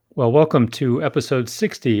Well, welcome to episode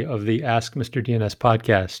 60 of the Ask Mr. DNS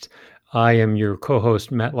podcast. I am your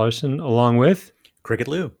co-host, Matt Larson, along with Cricket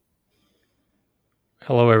Lou.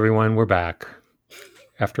 Hello, everyone. We're back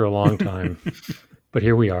after a long time, but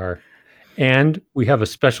here we are. And we have a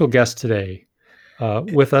special guest today.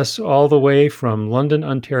 With us all the way from London,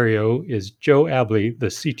 Ontario is Joe Abley, the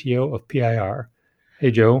CTO of PIR.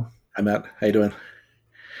 Hey, Joe. Hi, Matt. How you doing?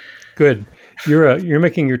 Good. You're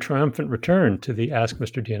making your triumphant return to the Ask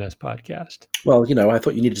Mr. DNS podcast. Well, I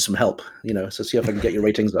thought you needed some help, so see if I can get your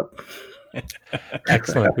ratings up.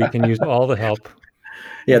 Excellent. We can use all the help.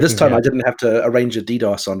 Yeah, this time I didn't have to arrange a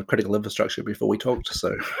DDoS on critical infrastructure before we talked,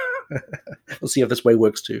 so we'll see if this way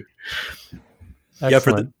works too.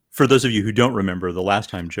 Excellent. Yeah, for those of you who don't remember, the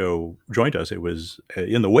last time Joe joined us, it was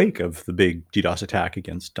in the wake of the big DDoS attack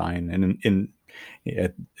against Dyn, and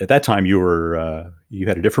at that time you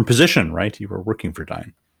had a different position, right? You were working for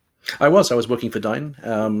Dyn. I was working for Dyn,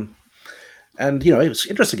 and it was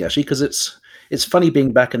interesting actually because it's funny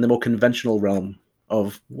being back in the more conventional realm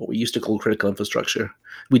of what we used to call critical infrastructure.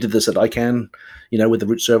 We did this at ICANN, with the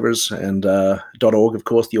root servers and .org, of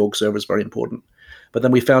course. The org server is very important. But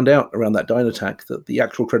then we found out around that Dyn attack that the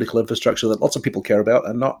actual critical infrastructure that lots of people care about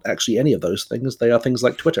are not actually any of those things. They are things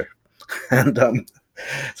like Twitter. And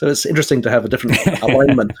so it's interesting to have a different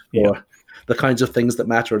alignment for the kinds of things that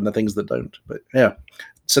matter and the things that don't. But yeah.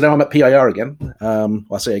 So now I'm at PIR again.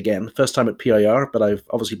 I say again, first time at PIR, but I've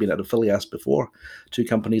obviously been at Affilias before. Two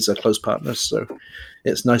companies are close partners, so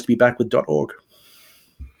it's nice to be back with .org.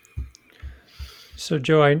 So,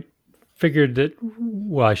 Joe, I figured that,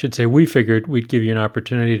 we figured we'd give you an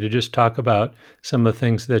opportunity to just talk about some of the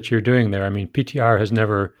things that you're doing there. I mean, PIR has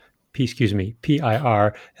never had a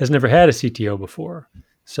CTO before.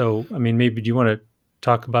 So, I mean, maybe do you want to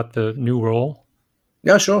talk about the new role?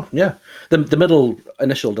 Yeah, sure. Yeah. The middle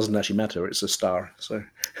initial doesn't actually matter. It's a star. So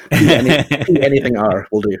anything R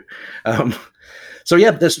will do. So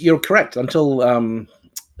yeah, you're correct. Until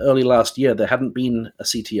early last year, there hadn't been a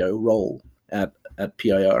CTO role at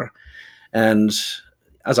PIR. And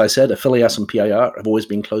as I said, Affilias and PIR have always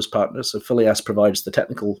been close partners. Affilias provides the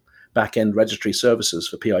technical back-end registry services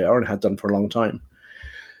for PIR and had done for a long time.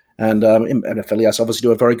 And Affilias obviously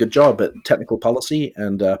do a very good job at technical policy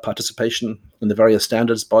and participation in the various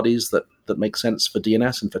standards bodies that make sense for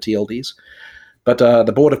DNS and for TLDs. But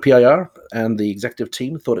the board of PIR and the executive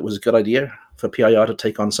team thought it was a good idea for PIR to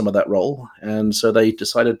take on some of that role. And so they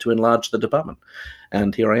decided to enlarge the department.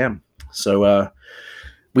 And here I am. So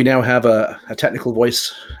we now have a technical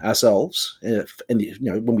voice ourselves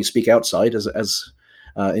when we speak outside as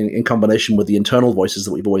in combination with the internal voices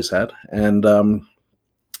that we've always had. And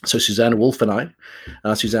so Susanna Wolf and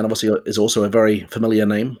I, Susanna obviously is also a very familiar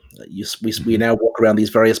name. We now walk around these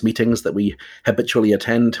various meetings that we habitually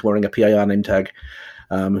attend wearing a PIR name tag,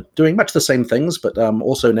 doing much the same things, but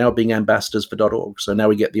also now being ambassadors for .org. So now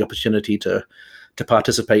we get the opportunity to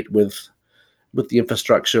participate with the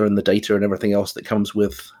infrastructure and the data and everything else that comes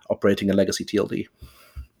with operating a legacy TLD.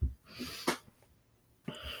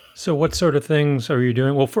 So what sort of things are you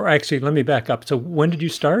doing? Well, let me back up. So when did you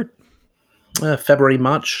start? February,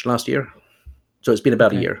 March last year. So it's been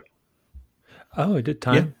about a year. Oh, it did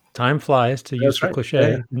time. Yeah. Time flies, to use the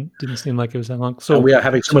cliche. Yeah. Didn't seem like it was that long. So and we are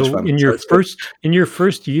having so much fun. In your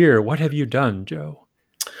first year, what have you done, Joe?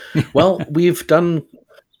 Well, we've done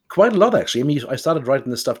quite a lot, actually. I mean, I started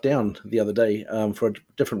writing this stuff down the other day for a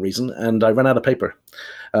different reason, and I ran out of paper.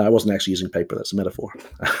 I wasn't actually using paper. That's a metaphor.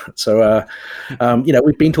 So,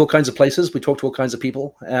 we've been to all kinds of places. We talked to all kinds of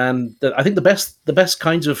people. And I think the best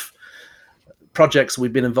kinds of projects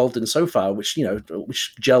we've been involved in so far, which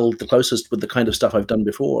gelled the closest with the kind of stuff I've done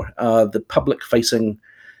before, the public-facing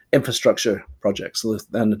infrastructure projects.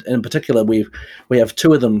 And in particular, we have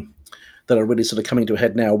two of them that are really sort of coming to a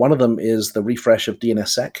head now. One of them is the refresh of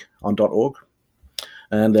DNSSEC on .org,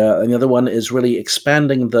 and the other one is really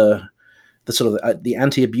expanding the sort of the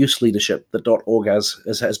anti-abuse leadership that .org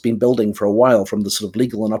has been building for a while from the sort of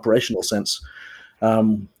legal and operational sense.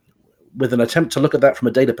 With an attempt to look at that from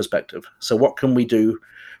a data perspective. So what can we do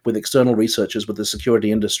with external researchers, with the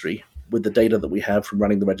security industry, with the data that we have from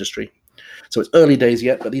running the registry? So it's early days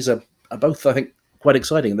yet, but these are both, I think, quite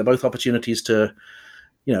exciting. They're both opportunities to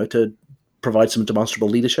provide some demonstrable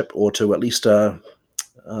leadership, or to at least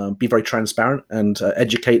be very transparent and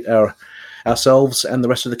educate ourselves and the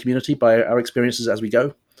rest of the community by our experiences as we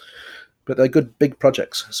go. But they're good, big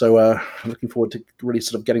projects. So I'm looking forward to really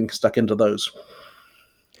sort of getting stuck into those.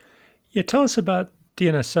 Yeah, tell us about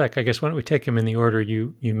DNSSEC. I guess why don't we take them in the order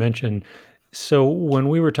you mentioned. So when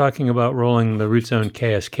we were talking about rolling the root zone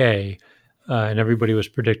KSK, and everybody was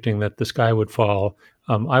predicting that the sky would fall,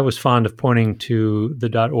 I was fond of pointing to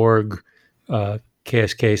the .org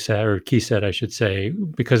KSK set, or key set, I should say,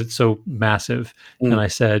 because it's so massive. And I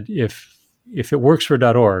said, if it works for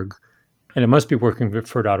 .org, and it must be working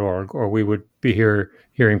for .org, or we would be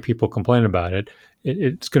hearing people complain about it,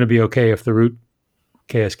 it's going to be okay if the root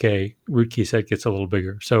KSK root key set gets a little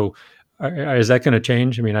bigger. So is that going to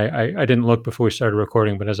change? I mean, I didn't look before we started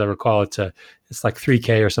recording, but as I recall, it's like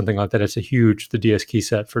 3K or something like that. It's the DS key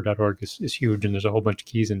set for .org is huge, and there's a whole bunch of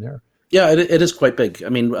keys in there. Yeah, it is quite big. I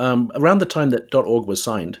mean, around the time that .org was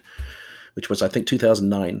signed, which was, I think,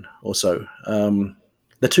 2009 or so,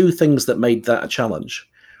 the two things that made that a challenge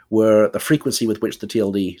were the frequency with which the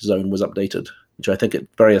TLD zone was updated, which I think at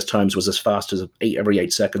various times was as fast as every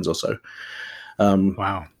 8 seconds or so.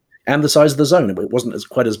 Wow. And the size of the zone. It wasn't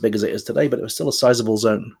quite as big as it is today, but it was still a sizable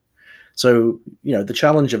zone. So, the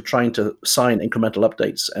challenge of trying to sign incremental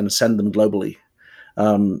updates and send them globally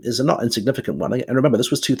is a not insignificant one. And remember,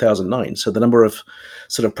 this was 2009, so the number of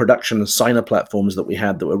sort of production signer platforms that we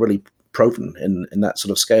had that were really proven in that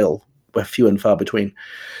sort of scale were few and far between.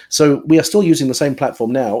 So we are still using the same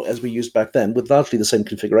platform now as we used back then, with largely the same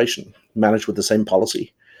configuration, managed with the same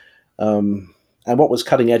policy. And what was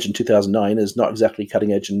cutting edge in 2009 is not exactly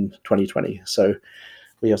cutting edge in 2020. So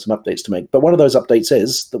we have some updates to make. But one of those updates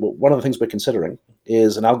is that one of the things we're considering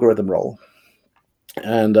is an algorithm role.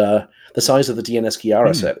 And the size of the DNS key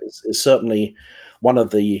RS set is certainly one of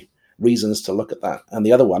the reasons to look at that. And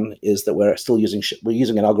the other one is that we're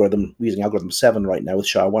using algorithm 7 right now with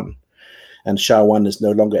SHA-1. And SHA-1 is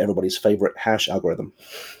no longer everybody's favorite hash algorithm.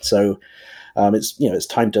 So it's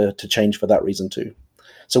time to change for that reason too.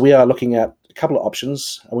 So we are looking at a couple of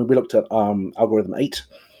options. I mean, we looked at algorithm 8,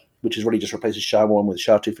 which is really just replaces SHA-1 with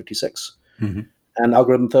SHA-256, and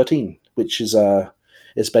algorithm 13, which is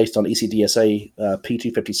based on ECDSA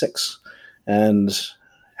P256 and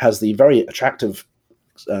has the very attractive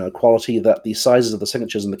quality that the sizes of the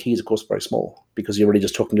signatures and the keys, of course, are very small, because you're really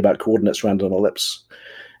just talking about coordinates around an ellipse,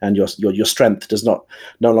 and your strength does no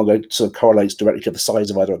longer sort of correlates directly to the size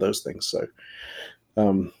of either of those things. So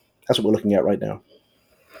that's what we're looking at right now.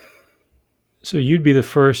 So you'd be the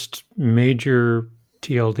first major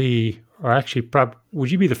TLD, or actually,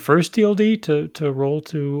 would you be the first TLD to roll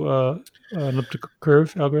to an elliptical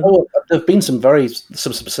curve algorithm? Oh, there have been some very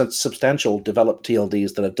substantial developed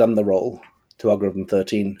TLDs that have done the roll to algorithm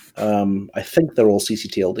 13. I think they're all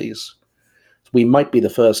CCTLDs. We might be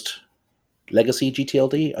the first legacy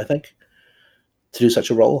GTLD, I think, to do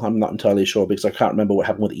such a roll. I'm not entirely sure, because I can't remember what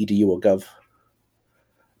happened with EDU or Gov.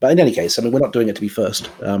 But in any case, I mean, we're not doing it to be first.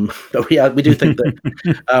 But we do think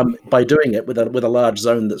that by doing it with a large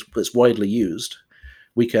zone that's widely used,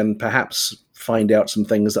 we can perhaps find out some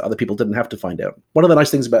things that other people didn't have to find out. One of the nice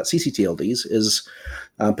things about CCTLDs is,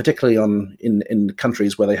 particularly in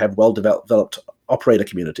countries where they have well-developed operator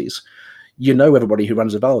communities, everybody who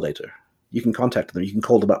runs a validator. You can contact them, you can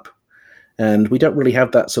call them up. And we don't really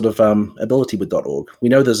have that sort of ability with .org. We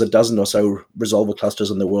know there's a dozen or so resolver clusters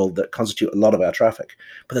in the world that constitute a lot of our traffic,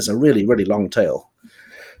 but there's a really, really long tail,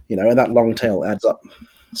 and that long tail adds up.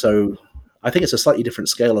 So I think it's a slightly different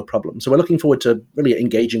scale of problem. So we're looking forward to really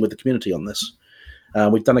engaging with the community on this.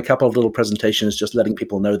 We've done a couple of little presentations just letting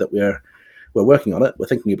people know that we're working on it, we're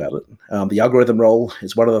thinking about it. The algorithm role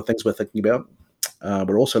is one of the things we're thinking about.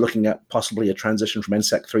 We're also looking at possibly a transition from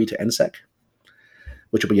NSEC 3 to NSEC,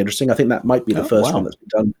 which will be interesting. I think that might be the first one that's been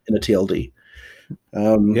done in a TLD.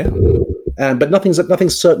 But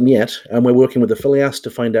nothing's certain yet, and we're working with the Filias to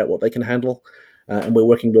find out what they can handle, and we're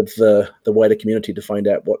working with the wider community to find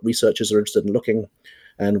out what researchers are interested in looking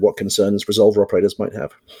and what concerns resolver operators might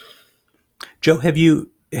have. Joe, have you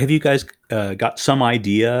guys got some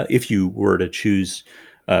idea, if you were to choose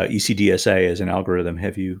ECDSA as an algorithm,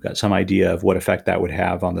 have you got some idea of what effect that would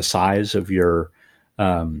have on the size of your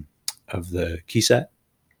of the key set?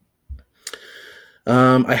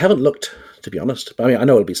 I haven't looked, to be honest. I mean, I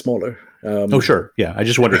know it'll be smaller. Sure. Yeah. I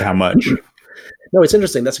just wondered how much. No, it's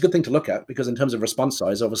interesting. That's a good thing to look at, because in terms of response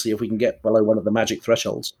size, obviously, if we can get below one of the magic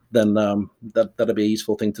thresholds, then that'd be a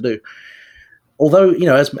useful thing to do. Although,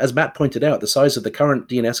 as Matt pointed out, the size of the current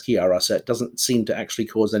DNS key RR set doesn't seem to actually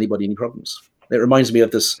cause anybody any problems. It reminds me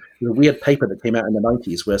of this weird paper that came out in the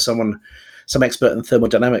 90s where some expert in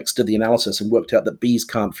thermodynamics did the analysis and worked out that bees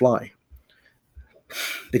can't fly.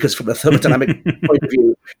 Because from a thermodynamic point of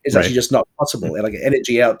view, it's actually just not possible. Like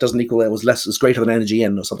energy out doesn't equal is greater than energy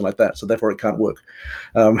in, or something like that. So therefore, it can't work.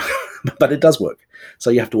 But it does work. So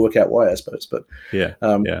you have to work out why, I suppose. But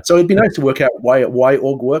so it'd be nice to work out why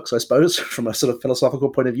org works, I suppose, from a sort of philosophical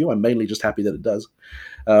point of view. I'm mainly just happy that it does.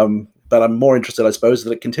 But I'm more interested, I suppose,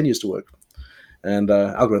 that it continues to work. And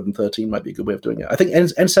algorithm 13 might be a good way of doing it. I think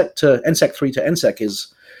NSEC 3 to NSEC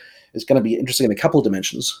is going to be interesting in a couple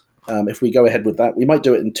dimensions. If we go ahead with that, we might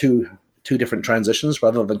do it in two different transitions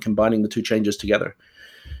rather than combining the two changes together.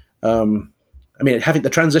 I mean, having the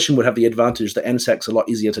transition would have the advantage that NSEC's a lot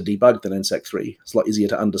easier to debug than NSEC 3. It's a lot easier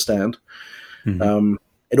to understand. Mm-hmm.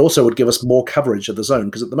 It also would give us more coverage of the zone,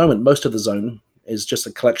 because at the moment, most of the zone is just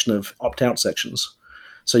a collection of opt-out sections.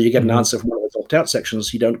 So you get an answer from one of those opt-out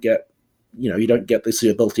sections. You don't get the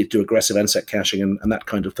ability to do aggressive NSEC caching and that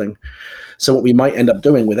kind of thing. So what we might end up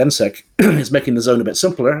doing with NSEC is making the zone a bit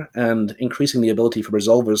simpler and increasing the ability for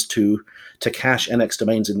resolvers to cache NX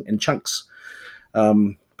domains in chunks.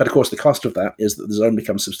 But of course, the cost of that is that the zone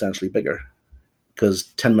becomes substantially bigger, because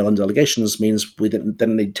 10 million delegations means we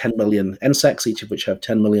then need 10 million NSECs, each of which have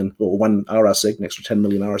 10 million, or one RSIG, an extra 10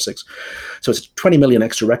 million RSIGs. So it's 20 million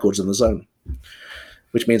extra records in the zone,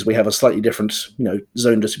 which means we have a slightly different,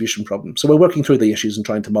 zone distribution problem. So we're working through the issues and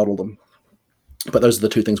trying to model them. But those are the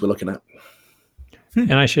two things we're looking at.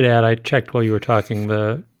 And I should add, I checked while you were talking,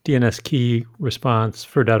 the DNS key response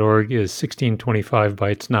for .org is 1625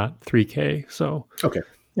 bytes, not 3K. So okay.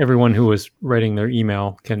 Everyone who was writing their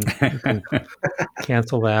email can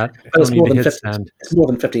cancel that. It's more than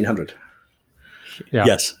 1,500. Yeah.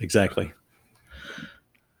 Yes, exactly.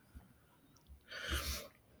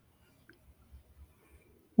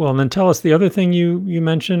 Well, and then tell us, the other thing you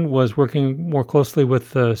mentioned was working more closely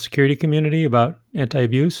with the security community about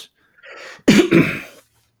anti-abuse.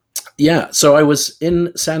 Yeah, so I was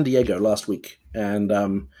in San Diego last week, and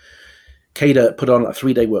CADA put on a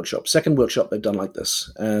 3-day workshop, second workshop they've done like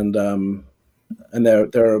this, and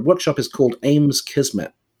their workshop is called Ames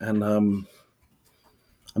Kismet, and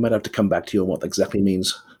I might have to come back to you on what that exactly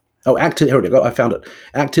means. Oh, here we go. I found it.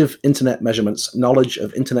 Active Internet Measurements, Knowledge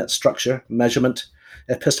of Internet Structure, Measurement,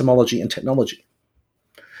 Epistemology, and Technology.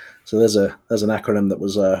 So there's an acronym that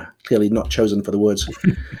was clearly not chosen for the words.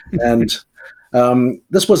 And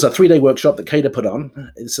this was a 3-day workshop that CADA put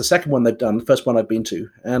on. It's the second one they've done, the first one I've been to,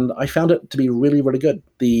 and I found it to be really, really good.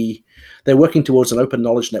 They're working towards an open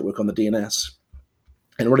knowledge network on the DNS,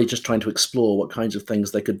 and really just trying to explore what kinds of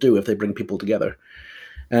things they could do if they bring people together.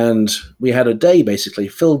 And we had a day basically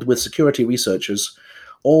filled with security researchers,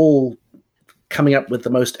 all coming up with the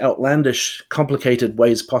most outlandish, complicated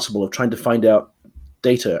ways possible of trying to find out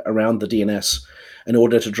data around the DNS in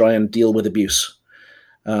order to try and deal with abuse.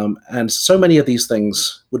 And so many of these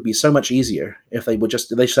things would be so much easier if they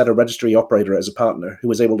just had a registry operator as a partner who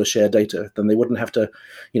was able to share data. Then they wouldn't have to,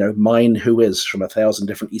 mine whois from 1,000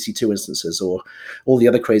 different EC2 instances, or all the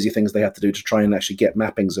other crazy things they have to do to try and actually get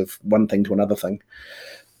mappings of one thing to another thing.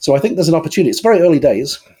 So I think there's an opportunity. It's very early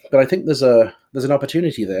days, but I think there's an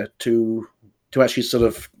opportunity there to actually sort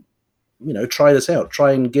of, try this out,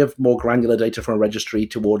 try and give more granular data from a registry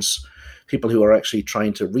towards people who are actually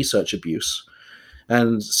trying to research abuse,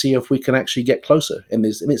 and see if we can actually get closer in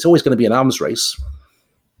these. I mean, it's always going to be an arms race,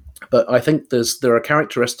 but I think there are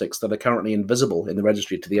characteristics that are currently invisible in the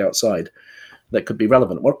registry to the outside that could be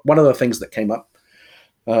relevant. One of the things that came up,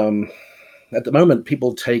 at the moment,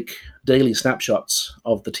 people take daily snapshots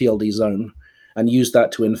of the TLD zone and use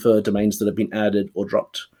that to infer domains that have been added or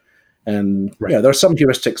dropped. And there are some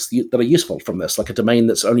heuristics that are useful from this, like a domain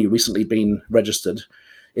that's only recently been registered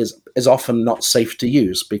is often not safe to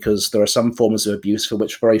use, because there are some forms of abuse for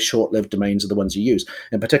which very short-lived domains are the ones you use.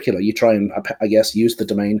 In particular, you try and, I guess, use the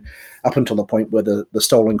domain up until the point where the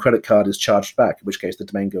stolen credit card is charged back, in which case the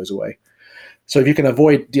domain goes away. So if you can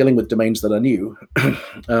avoid dealing with domains that are new,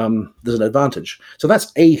 there's an advantage. So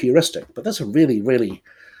that's a heuristic, but that's a really, really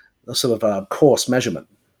sort of a coarse measurement,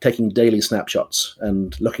 taking daily snapshots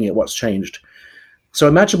and looking at what's changed. So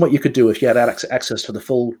imagine what you could do if you had access to the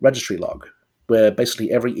full registry log, where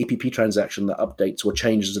basically every EPP transaction that updates or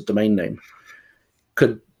changes a domain name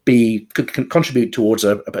could contribute towards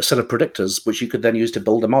a set of predictors, which you could then use to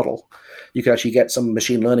build a model. You could actually get some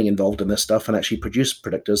machine learning involved in this stuff and actually produce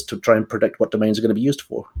predictors to try and predict what domains are going to be used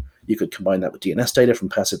for. You could combine that with DNS data from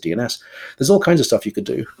passive DNS. There's all kinds of stuff you could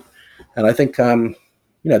do. And I think,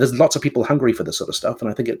 there's lots of people hungry for this sort of stuff. And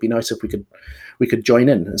I think it'd be nice if we could join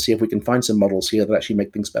in and see if we can find some models here that actually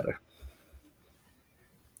make things better.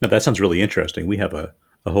 Now, that sounds really interesting. We have a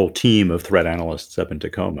whole team of threat analysts up in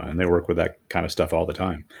Tacoma, and they work with that kind of stuff all the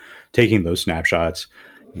time, taking those snapshots,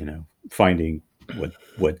 finding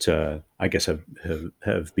what I guess have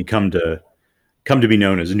come to be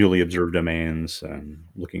known as newly observed domains, and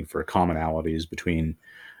looking for commonalities between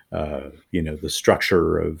the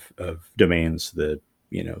structure of domains, the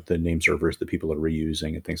name servers that people are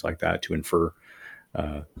reusing and things like that to infer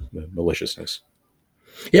the maliciousness.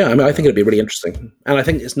 Yeah, I mean, I think it'd be really interesting, and I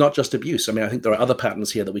think it's not just abuse. I mean, I think there are other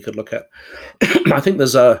patterns here that we could look at. I think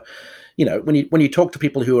there's a, when you talk to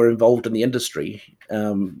people who are involved in the industry,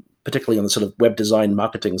 particularly on the sort of web design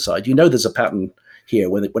marketing side, there's a pattern here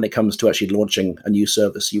when it comes to actually launching a new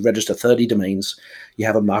service. You register 30 domains, you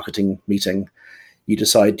have a marketing meeting, you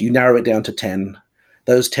decide, you narrow it down to 10.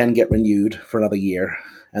 Those 10 get renewed for another year.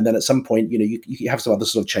 And then at some point, you have some other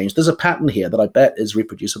sort of change. There's a pattern here that I bet is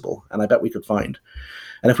reproducible, and I bet we could find.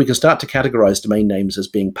 And if we can start to categorize domain names as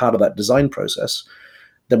being part of that design process,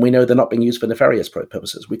 then we know they're not being used for nefarious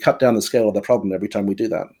purposes. We cut down the scale of the problem every time we do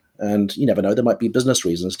that. And you never know, there might be business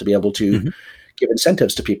reasons to be able to give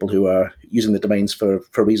incentives to people who are using the domains for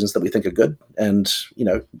reasons that we think are good, and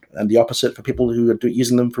and the opposite for people who are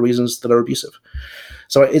using them for reasons that are abusive.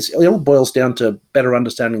 So it all boils down to better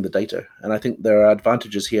understanding the data. And I think there are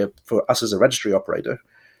advantages here for us as a registry operator,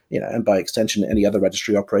 and by extension, any other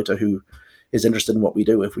registry operator who is interested in what we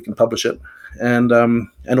do if we can publish it. And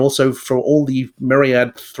also for all the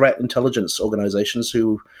myriad threat intelligence organizations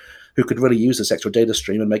who could really use this extra data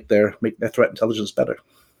stream and make their threat intelligence better.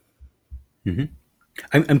 Mm-hmm.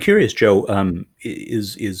 I'm curious, Joe,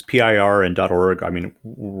 is PIR and .org, I mean,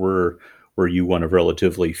 were you one of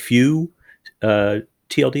relatively few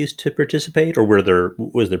TLDs to participate, or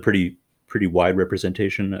was there pretty wide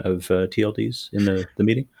representation of TLDs in the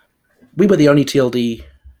meeting? We were the only TLD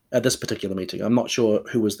at this particular meeting. I'm not sure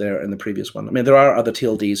who was there in the previous one. I mean, there are other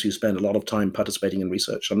TLDs who spend a lot of time participating in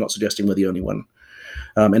research. I'm not suggesting we're the only one.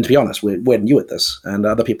 And to be honest, we're new at this, and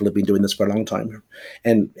other people have been doing this for a long time.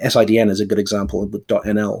 And SIDN is a good example with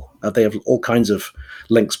 .nl. They have all kinds of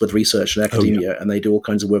links with research and academia, and they do all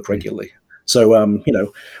kinds of work regularly. So,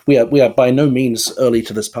 we are by no means early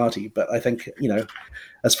to this party, but I think,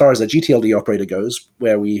 as far as a GTLD operator goes,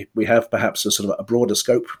 where we have perhaps a sort of a broader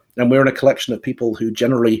scope, and we're in a collection of people who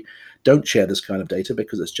generally don't share this kind of data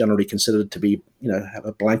because it's generally considered to be, have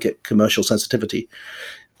a blanket commercial sensitivity.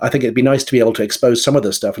 I think it'd be nice to be able to expose some of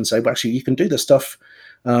this stuff and say, well, actually, you can do this stuff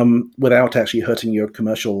without actually hurting your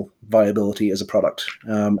commercial viability as a product.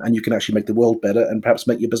 And you can actually make the world better and perhaps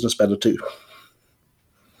make your business better too.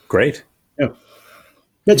 Great. Yeah.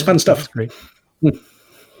 It's fun stuff. Great.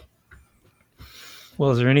 Well,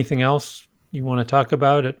 is there anything else you want to talk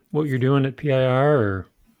about at what you're doing at PIR? Or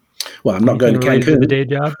well, I'm not going to Cancun. The day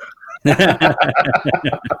job?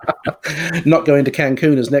 Not going to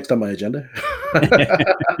Cancun is next on my agenda.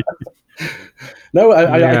 No,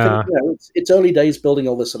 I think it's early days building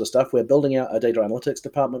all this sort of stuff. We're building out a data analytics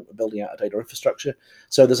department. We're building out a data infrastructure.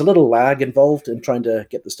 So there's a little lag involved in trying to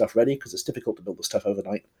get the stuff ready because it's difficult to build the stuff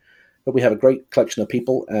overnight. But we have a great collection of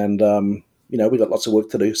people, and we've got lots of work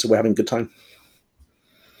to do. So we're having a good time.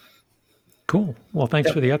 Cool. Well,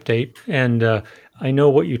 thanks for the update. And I know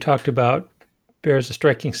what you talked about bears a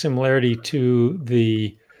striking similarity to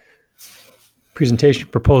the presentation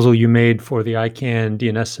proposal you made for the ICANN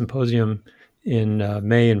DNS Symposium in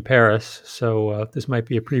May in Paris. So this might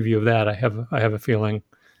be a preview of that. I have a feeling.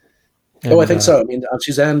 And, I think so. I mean,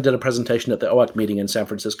 Suzanne did a presentation at the OAC meeting in San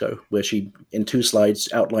Francisco where she, in 2 slides,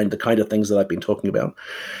 outlined the kind of things that I've been talking about.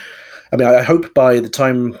 I mean, I hope by the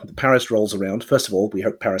time Paris rolls around, first of all, we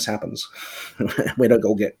hope Paris happens. We don't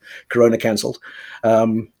all get Corona cancelled.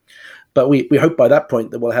 But we hope by that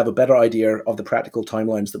point that we'll have a better idea of the practical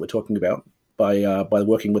timelines that we're talking about by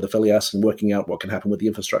working with affiliates and working out what can happen with the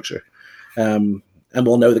infrastructure. And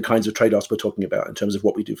we'll know the kinds of trade-offs we're talking about in terms of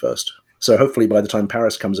what we do first. So hopefully by the time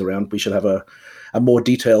Paris comes around, we should have a more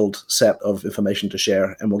detailed set of information to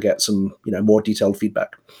share, and we'll get some more detailed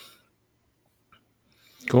feedback.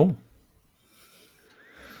 Cool.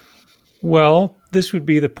 Well, this would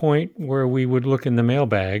be the point where we would look in the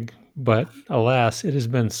mailbag, but alas, it has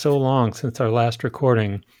been so long since our last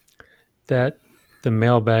recording that the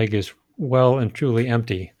mailbag is well and truly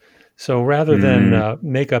empty. So rather than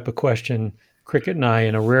make up a question, Cricket and I,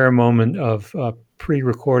 in a rare moment of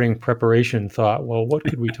pre-recording preparation, thought, well, what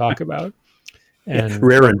could we talk about? And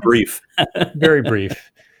rare and brief. Very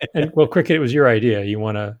brief. And well, Cricket, it was your idea. You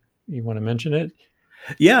want to mention it?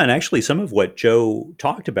 Yeah, and actually some of what Joe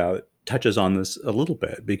talked about touches on this a little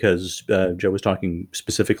bit, because Joe was talking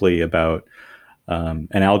specifically about an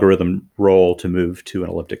algorithm role to move to an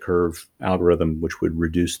elliptic curve algorithm, which would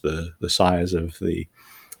reduce the size of the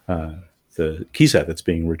key set that's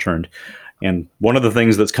being returned. And one of the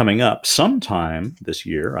things that's coming up sometime this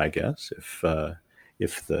year, I guess, if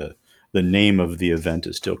the name of the event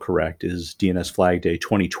is still correct, is DNS Flag Day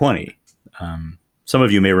 2020. Some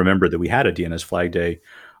of you may remember that we had a DNS Flag Day.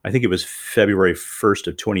 I think it was February 1st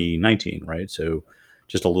of 2019, right? So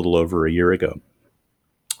just a little over a year ago.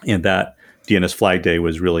 And that DNS Flag Day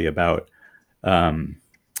was really about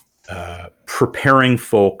preparing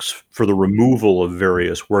folks for the removal of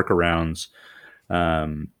various workarounds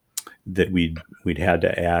that we'd had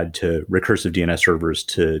to add to recursive DNS servers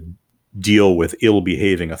to deal with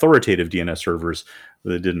ill-behaving authoritative DNS servers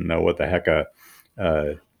that didn't know what the heck a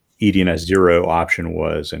eDNS 0 option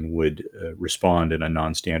was and would respond in a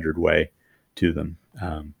non-standard way to them.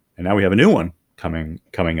 And now we have a new one coming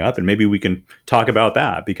up, and maybe we can talk about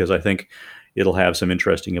that, because I think it'll have some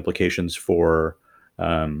interesting implications for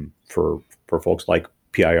folks like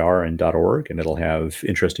PIR and .org, and it'll have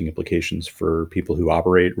interesting implications for people who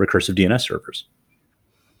operate recursive DNS servers.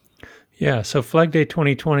 Yeah, so Flag Day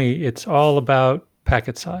 2020, it's all about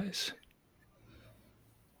packet size.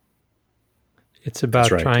 It's about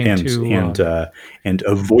trying and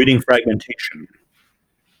avoiding fragmentation.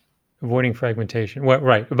 Avoiding fragmentation. Well,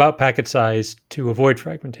 right, about packet size to avoid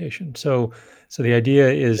fragmentation. So the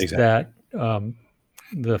idea is that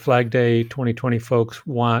the Flag Day 2020 folks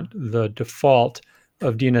want the default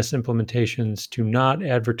of DNS implementations to not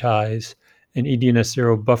advertise an eDNS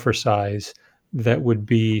 0 buffer size that would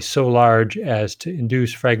be so large as to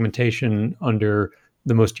induce fragmentation under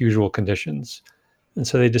the most usual conditions. And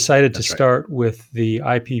so they decided to start with the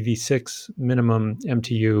IPv6 minimum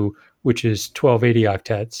MTU, which is 1280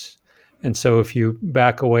 octets. And so if you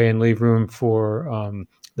back away and leave room for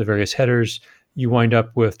the various headers, you wind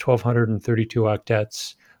up with 1232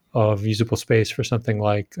 octets of usable space for something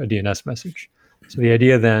like a DNS message. So the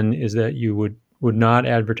idea then is that you would not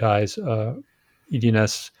advertise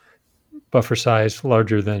eDNS buffer size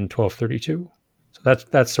larger than 1232. So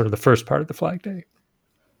that's sort of the first part of the Flag Day.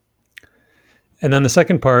 And then the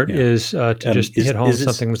second part is to just hit home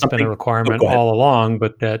something that's been a requirement all along,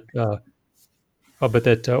 but that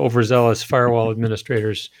overzealous firewall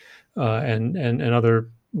administrators and other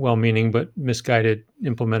well-meaning but misguided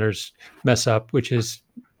implementers mess up, which is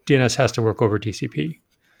DNS has to work over TCP.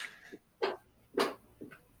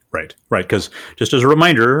 Right. Because just as a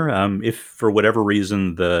reminder, if for whatever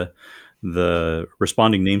reason the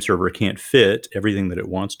responding name server can't fit everything that it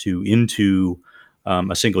wants to into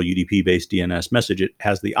a single UDP-based DNS message, it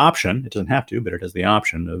has the option. It doesn't have to, but it has the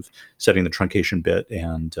option of setting the truncation bit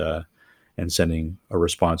and sending a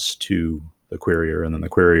response to the querier, and then the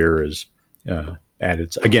querier is at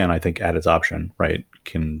its option, right,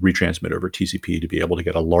 can retransmit over TCP to be able to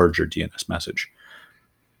get a larger DNS message.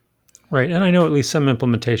 Right, and I know at least some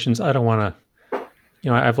implementations, I don't want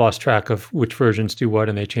to, I've lost track of which versions do what,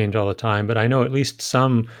 and they change all the time, but I know at least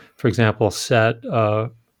some, for example, set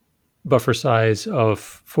buffer size of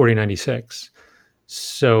 4096.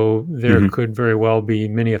 So there could very well be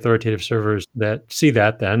many authoritative servers that see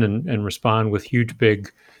that then and respond with huge,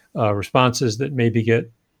 big responses that maybe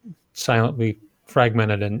get silently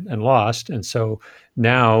fragmented and lost. And so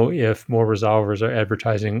now if more resolvers are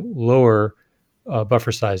advertising lower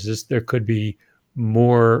buffer sizes, there could be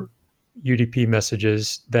more UDP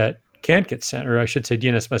messages that can't get sent, or I should say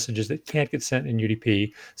DNS messages that can't get sent in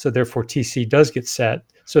UDP. So therefore TC does get set.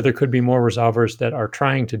 So there could be more resolvers that are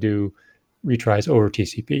trying to do retries over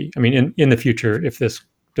TCP. I mean, in the future, if this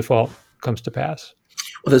default comes to pass.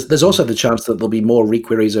 Well, there's also the chance that there'll be more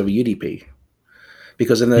requeries over UDP,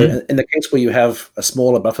 because in the case where you have a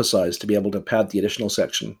smaller buffer size to be able to pad the additional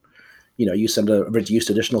section, you send a reduced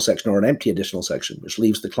additional section or an empty additional section, which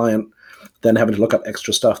leaves the client then having to look up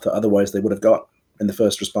extra stuff that otherwise they would have got in the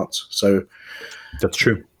first response. So that's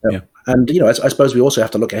true. Yeah. And I suppose we also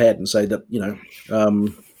have to look ahead and say that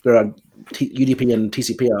there are UDP and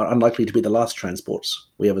TCP are unlikely to be the last transports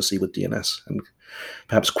we ever see with DNS, and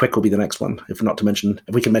perhaps QUIC will be the next one. If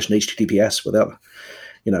we can mention HTTPS without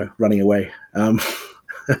running away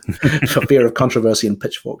for fear of controversy and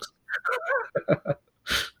pitchforks.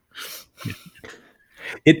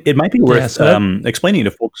 It might be worth explaining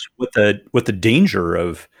to folks what the danger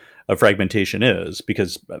of fragmentation is,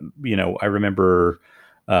 because I remember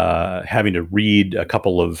having to read a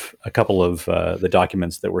couple of the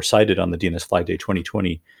documents that were cited on the DNS Flag Day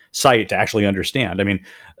 2020 site to actually understand. I mean,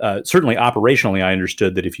 certainly operationally, I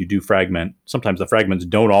understood that if you do fragment, sometimes the fragments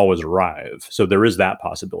don't always arrive. So there is that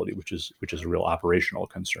possibility, which is a real operational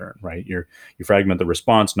concern, right? You fragment the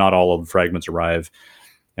response, not all of the fragments arrive,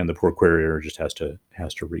 and the poor querier just has to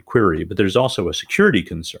requery. But there's also a security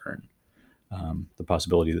concern, the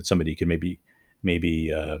possibility that somebody can maybe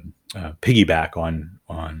piggyback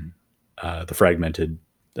on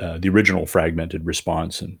the original fragmented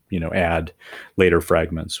response and add later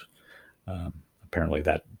fragments. Apparently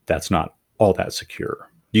that's not all that secure.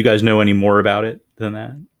 Do you guys know any more about it than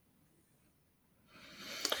that?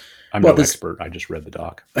 I'm no expert. I just read the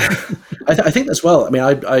doc. I think as well. I mean,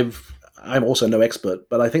 I'm also no expert,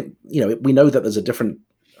 but I think we know that there's a different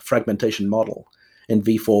fragmentation model, in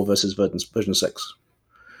v4 versus version 6.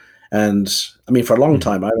 And I mean, for a long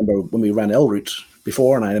time, I remember when we ran LRoot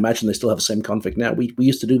before, and I imagine they still have the same config now, we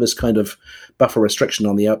used to do this kind of buffer restriction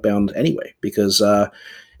on the outbound anyway, because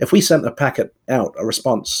if we sent a packet out, a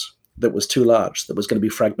response that was too large, that was going to be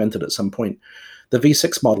fragmented at some point, the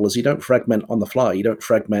v6 model is you don't fragment on the fly. You don't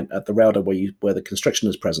fragment at the router where the constriction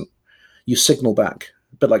is present. You signal back,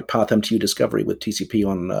 a bit like path MTU discovery with TCP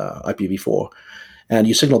on IPv4. And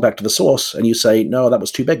you signal back to the source and you say, no, that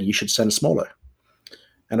was too big. You should send smaller.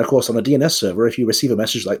 And of course, on a DNS server, if you receive a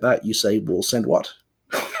message like that, you say, well, send what?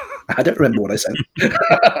 I don't remember what I sent.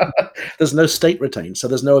 There's no state retained, so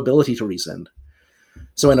there's no ability to resend.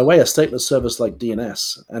 So in a way, a stateless service like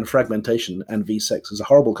DNS and fragmentation and v6 is a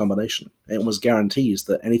horrible combination. It almost guarantees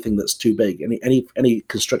that anything that's too big, any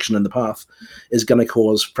constriction in the path, is going to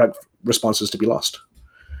cause responses to be lost.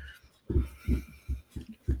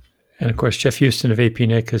 And of course, Jeff Houston of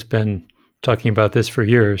APNIC has been talking about this for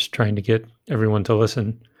years, trying to get everyone to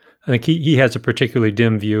listen. I think he has a particularly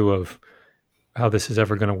dim view of how this is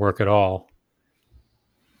ever going to work at all.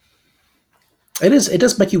 It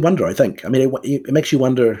does make you wonder, I think. I mean, it makes you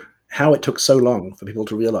wonder how it took so long for people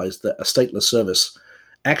to realize that a stateless service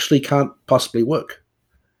actually can't possibly work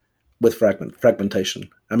with fragmentation.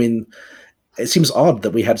 I mean, it seems odd that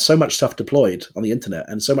we had so much stuff deployed on the internet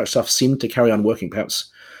and so much stuff seemed to carry on working, perhaps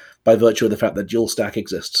by virtue of the fact that dual stack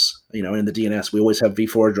exists. You know, in the DNS, we always have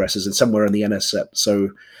v4 addresses and somewhere in the NS set. So,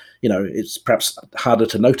 you know, it's perhaps harder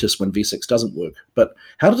to notice when v6 doesn't work. But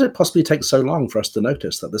how did it possibly take so long for us to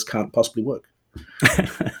notice that this can't possibly work?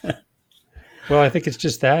 Well, I think it's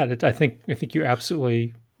just that. I think you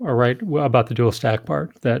absolutely are right about the dual stack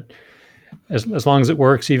part, that as long as it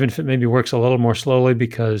works, even if it maybe works a little more slowly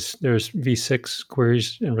because there's v6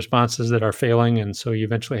 queries and responses that are failing, and so you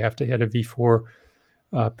eventually have to hit a v4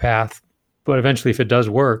 path. But eventually, if it does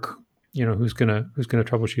work, you know, who's gonna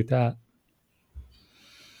troubleshoot that?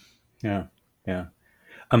 Yeah.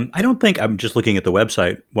 I don't think, I'm just looking at the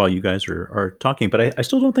website while you guys are talking, but I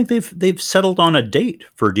still don't think they've settled on a date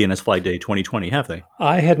for DNS Flag Day 2020, have they?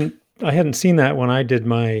 I hadn't seen that when I did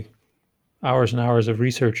my hours and hours of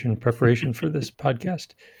research in preparation for this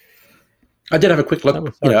podcast. I did have a quick look,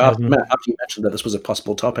 after you mentioned that this was a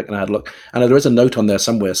possible topic, and I had a look, and there is a note on there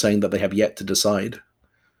somewhere saying that they have yet to decide.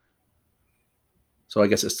 So I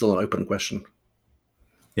guess it's still an open question.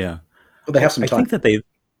 Yeah. But they have some time. I think that they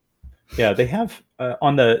have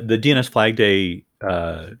on the DNS Flag Day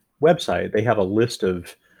website, they have a list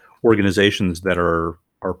of organizations that are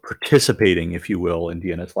participating, if you will, in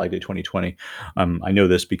DNS Flag Day 2020. I know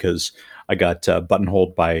this because I got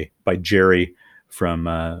buttonholed by Jerry from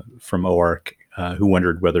OARC, who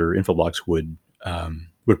wondered whether Infoblox would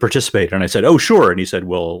participate, and I said, "Oh, sure." And he said,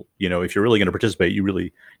 "Well, you know, if you're really going to participate, you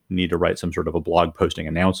really need to write some sort of a blog posting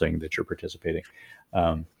announcing that you're participating."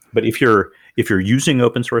 But if you're using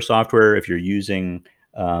open source software, if you're using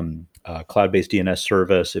a cloud-based DNS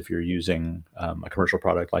service, if you're using a commercial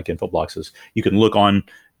product like Infoblox's, you can look on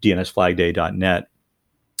dnsflagday.net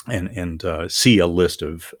and see a list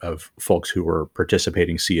of folks who are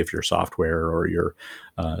participating, see if your software or your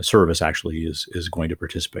service actually is going to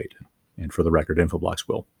participate. And for the record, Infoblox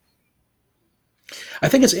will. I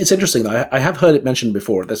think it's interesting. I have heard it mentioned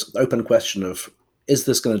before, this open question of, is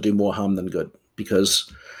this going to do more harm than good?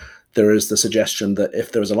 Because there is the suggestion that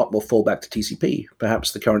if there is a lot more fallback to TCP,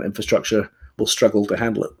 perhaps the current infrastructure will struggle to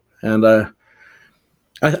handle it. And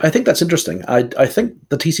I think that's interesting. I think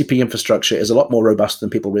the TCP infrastructure is a lot more robust than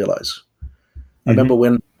people realize. I remember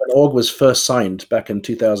when org was first signed back in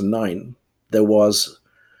 2009, there was,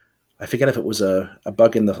 I forget if it was a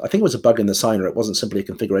bug I think it was a bug in the signer. It wasn't simply a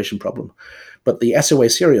configuration problem. But the SOA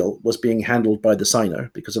serial was being handled by the signer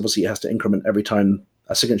because obviously it has to increment every time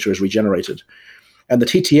a signature is regenerated. And the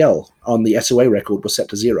TTL on the SOA record was set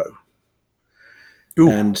to 0. Ooh.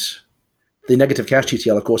 And the negative cache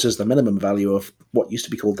TTL, of course, is the minimum value of what used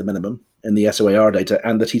to be called the minimum in the SOAR data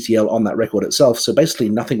and the TTL on that record itself. So basically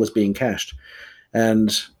nothing was being cached.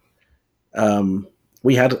 And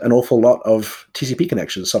we had an awful lot of TCP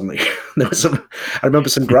connections suddenly. There was I remember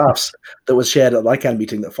some graphs that was shared at the ICANN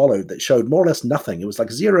meeting that followed that showed more or less nothing. It was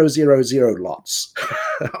like 0, 0, 0 lots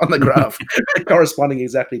on the graph, corresponding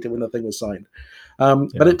exactly to when the thing was signed.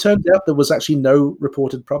 But it turned out there was actually no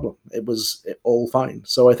reported problem. It was all fine.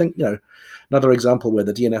 So I think, another example where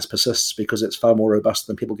the DNS persists because it's far more robust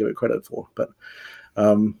than people give it credit for. But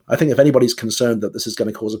I think if anybody's concerned that this is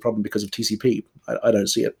going to cause a problem because of TCP, I don't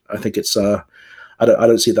see it. I think it's I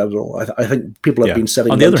don't see that at all. I think people have been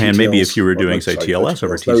setting. On the other hand, maybe if you were doing, say, TLS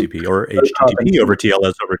over TCP or HTTP over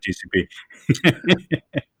TLS over TCP.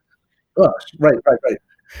 Right.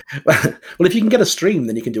 Well, if you can get a stream,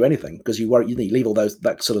 then you can do anything because you leave all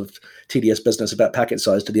that sort of tedious business about packet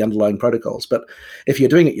size to the underlying protocols. But if you're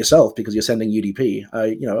doing it yourself because you're sending UDP,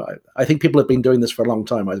 I think people have been doing this for a long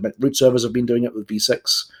time. Root servers have been doing it with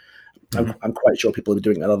V6. Mm-hmm. I'm quite sure people are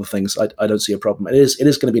doing it with other things. I don't see a problem. It is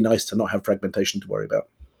going to be nice to not have fragmentation to worry about.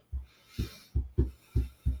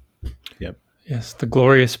 Yep. Yes, the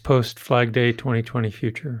glorious post-Flag Day 2020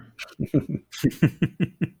 future.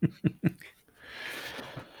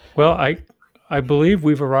 Well, I believe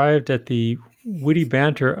we've arrived at the witty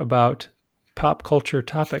banter about pop culture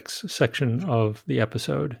topics section of the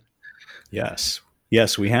episode. Yes,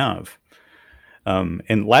 we have.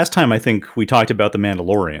 And last time I think we talked about The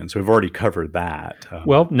Mandalorian, so we've already covered that.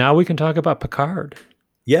 Well, now we can talk about Picard.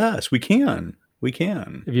 Yes, we can.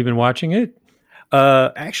 Have you been watching it?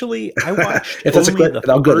 Actually, I watched. If that's a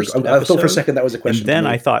question, I thought for a second that was a question. And then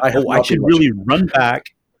I thought, I should really run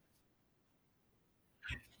back.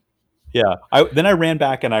 Yeah. Then I ran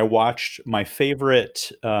back and I watched my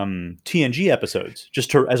favorite TNG episodes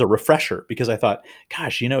just as a refresher, because I thought,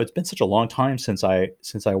 gosh, it's been such a long time since I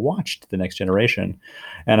watched The Next Generation,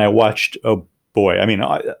 and I watched, oh boy, I mean,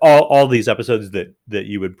 all these episodes that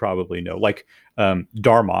you would probably know, like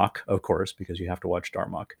Darmok, of course, because you have to watch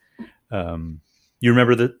Darmok. You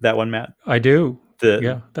remember that one, Matt? I do.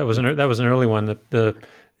 Yeah, that was an early one. The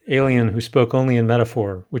alien who spoke only in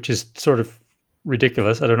metaphor, which is sort of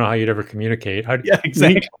ridiculous. I don't know how you'd ever communicate. Yeah,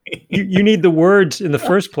 exactly. You need the words in the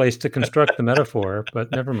first place to construct the metaphor,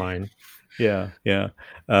 but never mind. Yeah.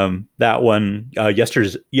 That one,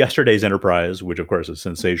 yesterday's Enterprise, which of course is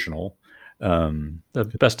sensational.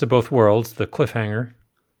 The best of both worlds, the cliffhanger.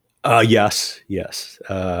 Yes.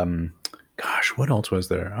 Gosh, what else was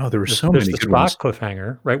there? Oh, there were so many good ones. There's the Spock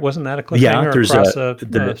cliffhanger, right? Wasn't that a cliffhanger across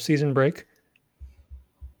a season break?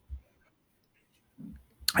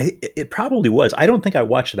 It probably was. I don't think I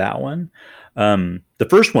watched that one. The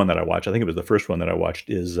first one that I watched, I think it was the first one that I watched,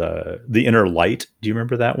 is The Inner Light. Do you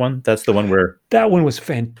remember that one? That's the one where... That one was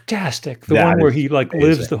fantastic. The one where he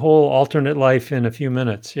lives the whole alternate life in a few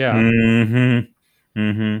minutes. Yeah.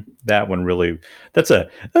 Mm-hmm. That one really... That's a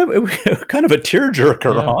kind of a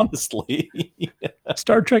tearjerker, honestly.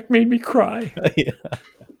 Star Trek made me cry. Yeah.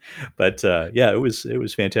 But it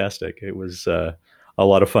was fantastic. It was a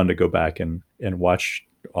lot of fun to go back and watch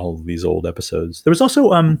all of these old episodes. There was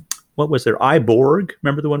also what was there? Borg.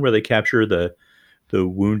 Remember the one where they capture the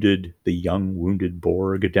young wounded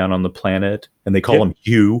Borg down on the planet, and they call him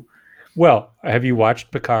Hugh. Well, have you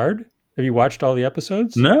watched Picard? Have you watched all the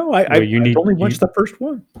episodes? No, I only watched the first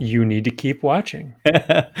one. You need to keep watching.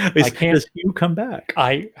 Does Hugh come back?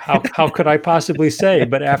 How could I possibly say?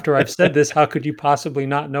 But after I've said this, how could you possibly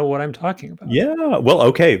not know what I'm talking about? Yeah. Well,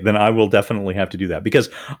 okay, then I will definitely have to do that, because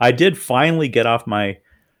I did finally get off my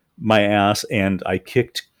ass and I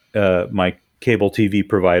kicked my cable TV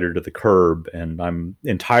provider to the curb, and I'm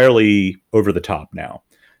entirely over the top now.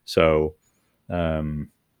 So,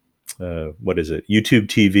 what is it? YouTube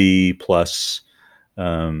TV plus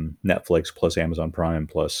Netflix plus Amazon Prime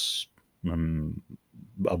plus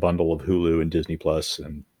a bundle of Hulu and Disney Plus,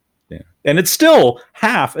 and it's still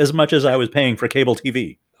half as much as I was paying for cable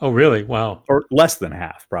TV. Oh, really? Wow. Or less than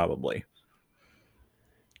half, probably.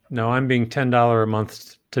 No, I'm being $10 a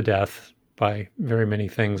month to death by very many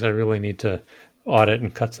things. I really need to audit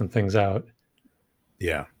and cut some things out.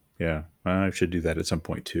 Yeah. I should do that at some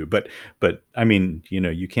point too. But I mean,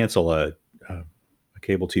 you cancel a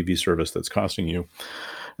cable TV service that's costing you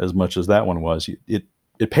as much as that one was. It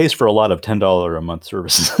pays for a lot of $10 a month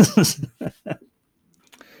services.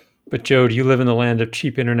 But Joe, do you live in the land of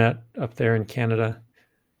cheap internet up there in Canada?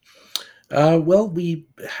 Well, we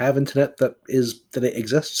have internet that it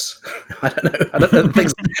exists. I don't know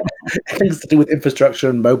things to do with infrastructure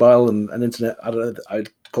and mobile and internet. I don't know. I'd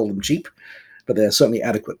call them cheap, but they're certainly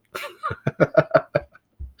adequate.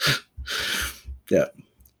 Yeah,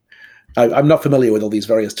 I'm not familiar with all these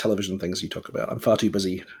various television things you talk about. I'm far too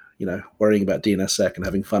busy, worrying about DNSSEC and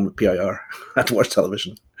having fun with PIR. I have to watch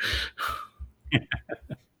television.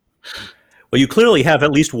 Well, you clearly have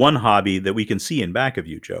at least one hobby that we can see in back of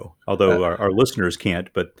you, Joe. Although our listeners can't,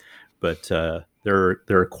 but there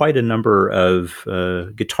are quite a number of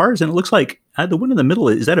guitars, and it looks like the one in the middle,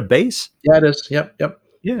 is that a bass? Yeah, it is. Yep.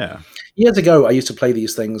 Yeah. Years ago, I used to play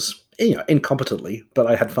these things, incompetently, but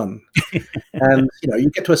I had fun. And you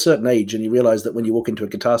get to a certain age, and you realize that when you walk into a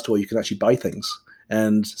guitar store, you can actually buy things,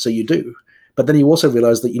 and so you do. But then you also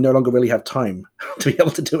realize that you no longer really have time to be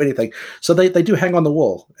able to do anything. So they do hang on the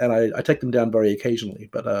wall, and I take them down very occasionally,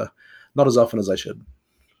 but not as often as I should.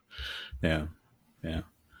 Yeah.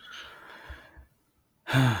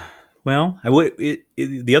 Well, I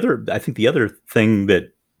think the other thing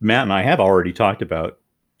that Matt and I have already talked about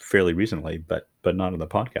fairly recently, but not on the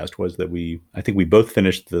podcast, was that I think we both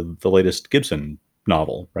finished the latest Gibson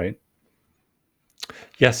novel, right?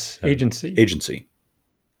 Yes, Agency. Agency.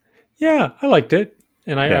 Yeah, I liked it,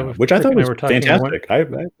 and which I thought was talking, fantastic. I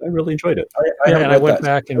really enjoyed it. I went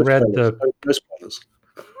back and read the. No spoilers.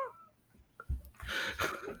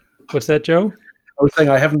 What's that, Joe? I was saying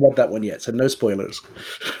I haven't read that one yet, so no spoilers.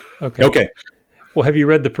 Okay. Well, have you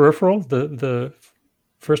read The Peripheral, the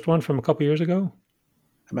first one from a couple years ago?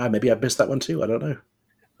 Maybe I've missed that one too. I don't know.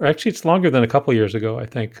 Or actually, it's longer than a couple years ago, I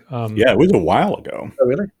think. Yeah, it was a while ago. Oh,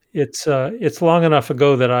 really? It's long enough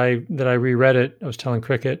ago that I reread it. I was telling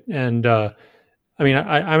Cricket, and I mean,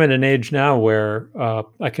 I'm at an age now where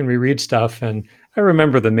I can reread stuff, and I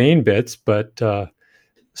remember the main bits, but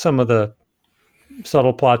some of the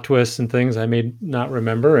subtle plot twists and things I may not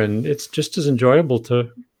remember, and it's just as enjoyable to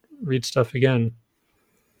read stuff again.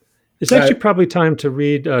 It's actually probably time to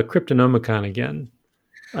read Cryptonomicon again.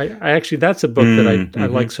 I actually, that's a book that I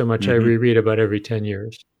like so much. I reread about every 10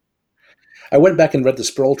 years. I went back and read the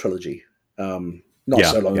Sprawl trilogy so long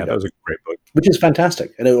ago. That was a great book. Which is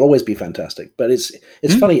fantastic, and it will always be fantastic. But it's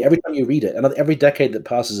funny, every time you read it, and every decade that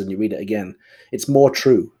passes and you read it again, it's more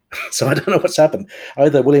true. So I don't know what's happened.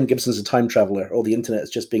 Either William Gibson's a time traveler, or the internet is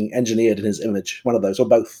just being engineered in his image. One of those, or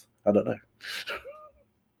both. I don't know.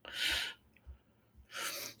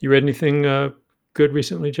 You read anything good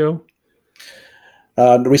recently, Joe?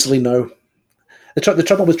 Recently, no. The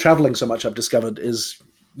trouble with traveling so much, I've discovered, is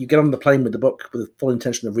you get on the plane with the book with the full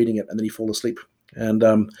intention of reading it, and then you fall asleep. And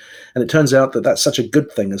it turns out that that's such a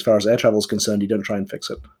good thing as far as air travel is concerned. You don't try and fix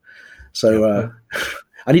it. So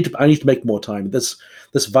I need to make more time. This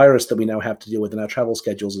virus that we now have to deal with in our travel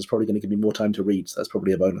schedules is probably going to give me more time to read. So that's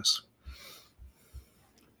probably a bonus.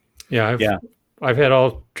 Yeah, I've had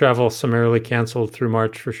all travel summarily canceled through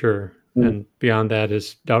March for sure, and beyond that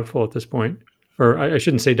is doubtful at this point. Or I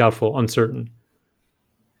shouldn't say doubtful, uncertain.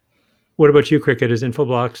 What about you, Cricket? Is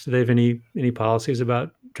Infoblox, do they have any policies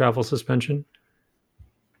about travel suspension?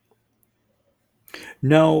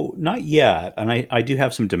 No, not yet. And I do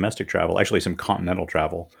have some domestic travel, actually some continental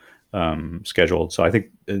travel scheduled. So I think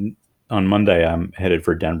on Monday I'm headed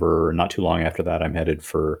for Denver. Not too long after that, I'm headed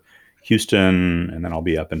for Houston, and then I'll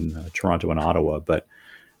be up in Toronto and Ottawa. But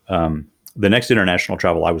the next international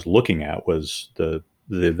travel I was looking at was the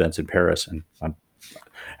events in Paris, and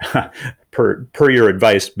per your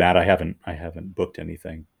advice, Matt, I haven't booked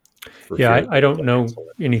anything. I don't know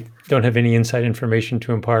don't have any inside information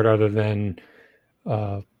to impart other than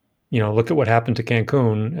look at what happened to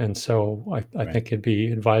Cancun, and so I think it'd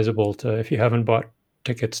be advisable to, if you haven't bought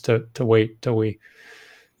tickets, to wait till we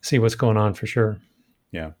see what's going on for sure.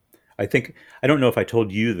 Yeah, I don't know if I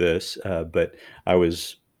told you this, but I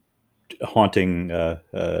was haunting a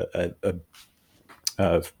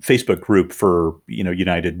Facebook group for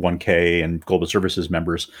United 1K and Global Services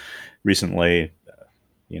members recently.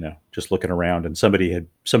 Just looking around, and somebody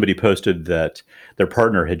posted that their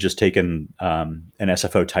partner had just taken an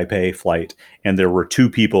SFO Taipei flight, and there were 2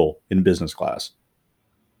 people in business class.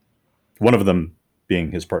 One of them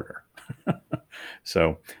being his partner.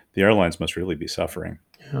 So the airlines must really be suffering.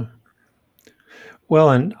 Yeah.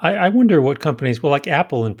 Well, and I wonder what companies, like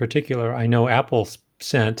Apple in particular. I know Apple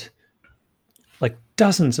sent like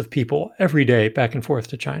dozens of people every day back and forth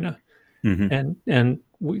to China, and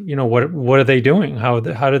what are they doing? How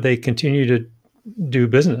do they continue to do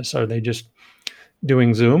business? Are they just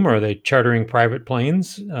doing Zoom, or are they chartering private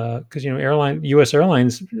planes? Because U.S.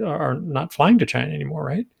 airlines are not flying to China anymore,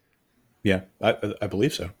 right? Yeah, I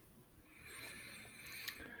believe so.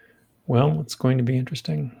 Well, it's going to be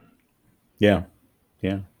interesting. Yeah.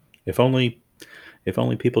 If only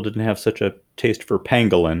people didn't have such a taste for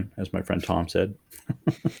pangolin, as my friend Tom said.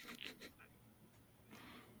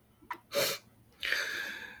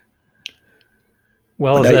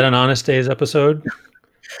 Well, is that an Honest Days episode?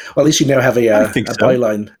 Well, at least you now have a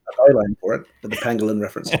byline for it, the pangolin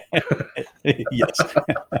reference. Yes,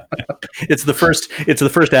 it's the first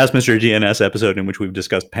Ask Mr. DNS episode in which we've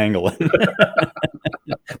discussed pangolin,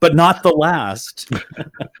 but not the last.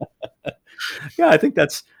 Yeah, I think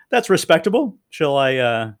that's respectable. Shall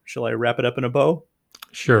I wrap it up in a bow?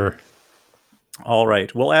 Sure. All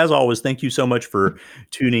right. Well, as always, thank you so much for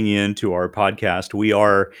tuning in to our podcast. We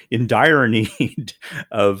are in dire need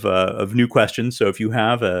of new questions. So if you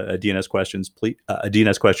have a DNS question,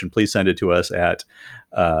 please send it to us at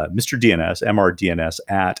Mr. DNS, mrdns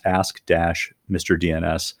at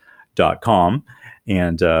ask-mrdns.com.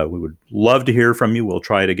 And we would love to hear from you. We'll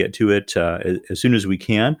try to get to it as soon as we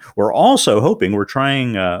can. We're also hoping, we're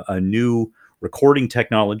trying a new recording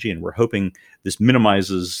technology, and we're hoping this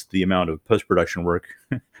minimizes the amount of post-production work.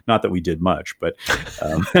 Not that we did much, but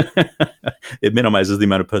it minimizes the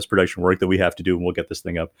amount of post-production work that we have to do, and we'll get this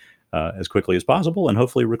thing up as quickly as possible and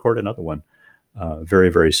hopefully record another one very,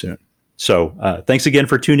 very soon. So thanks again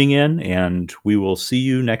for tuning in, and we will see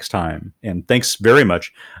you next time. And thanks very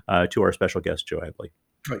much to our special guest, Joe Abley.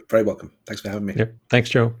 Very welcome. Thanks for having me. Yep. Thanks,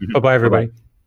 Joe. Bye-bye, everybody. Bye-bye.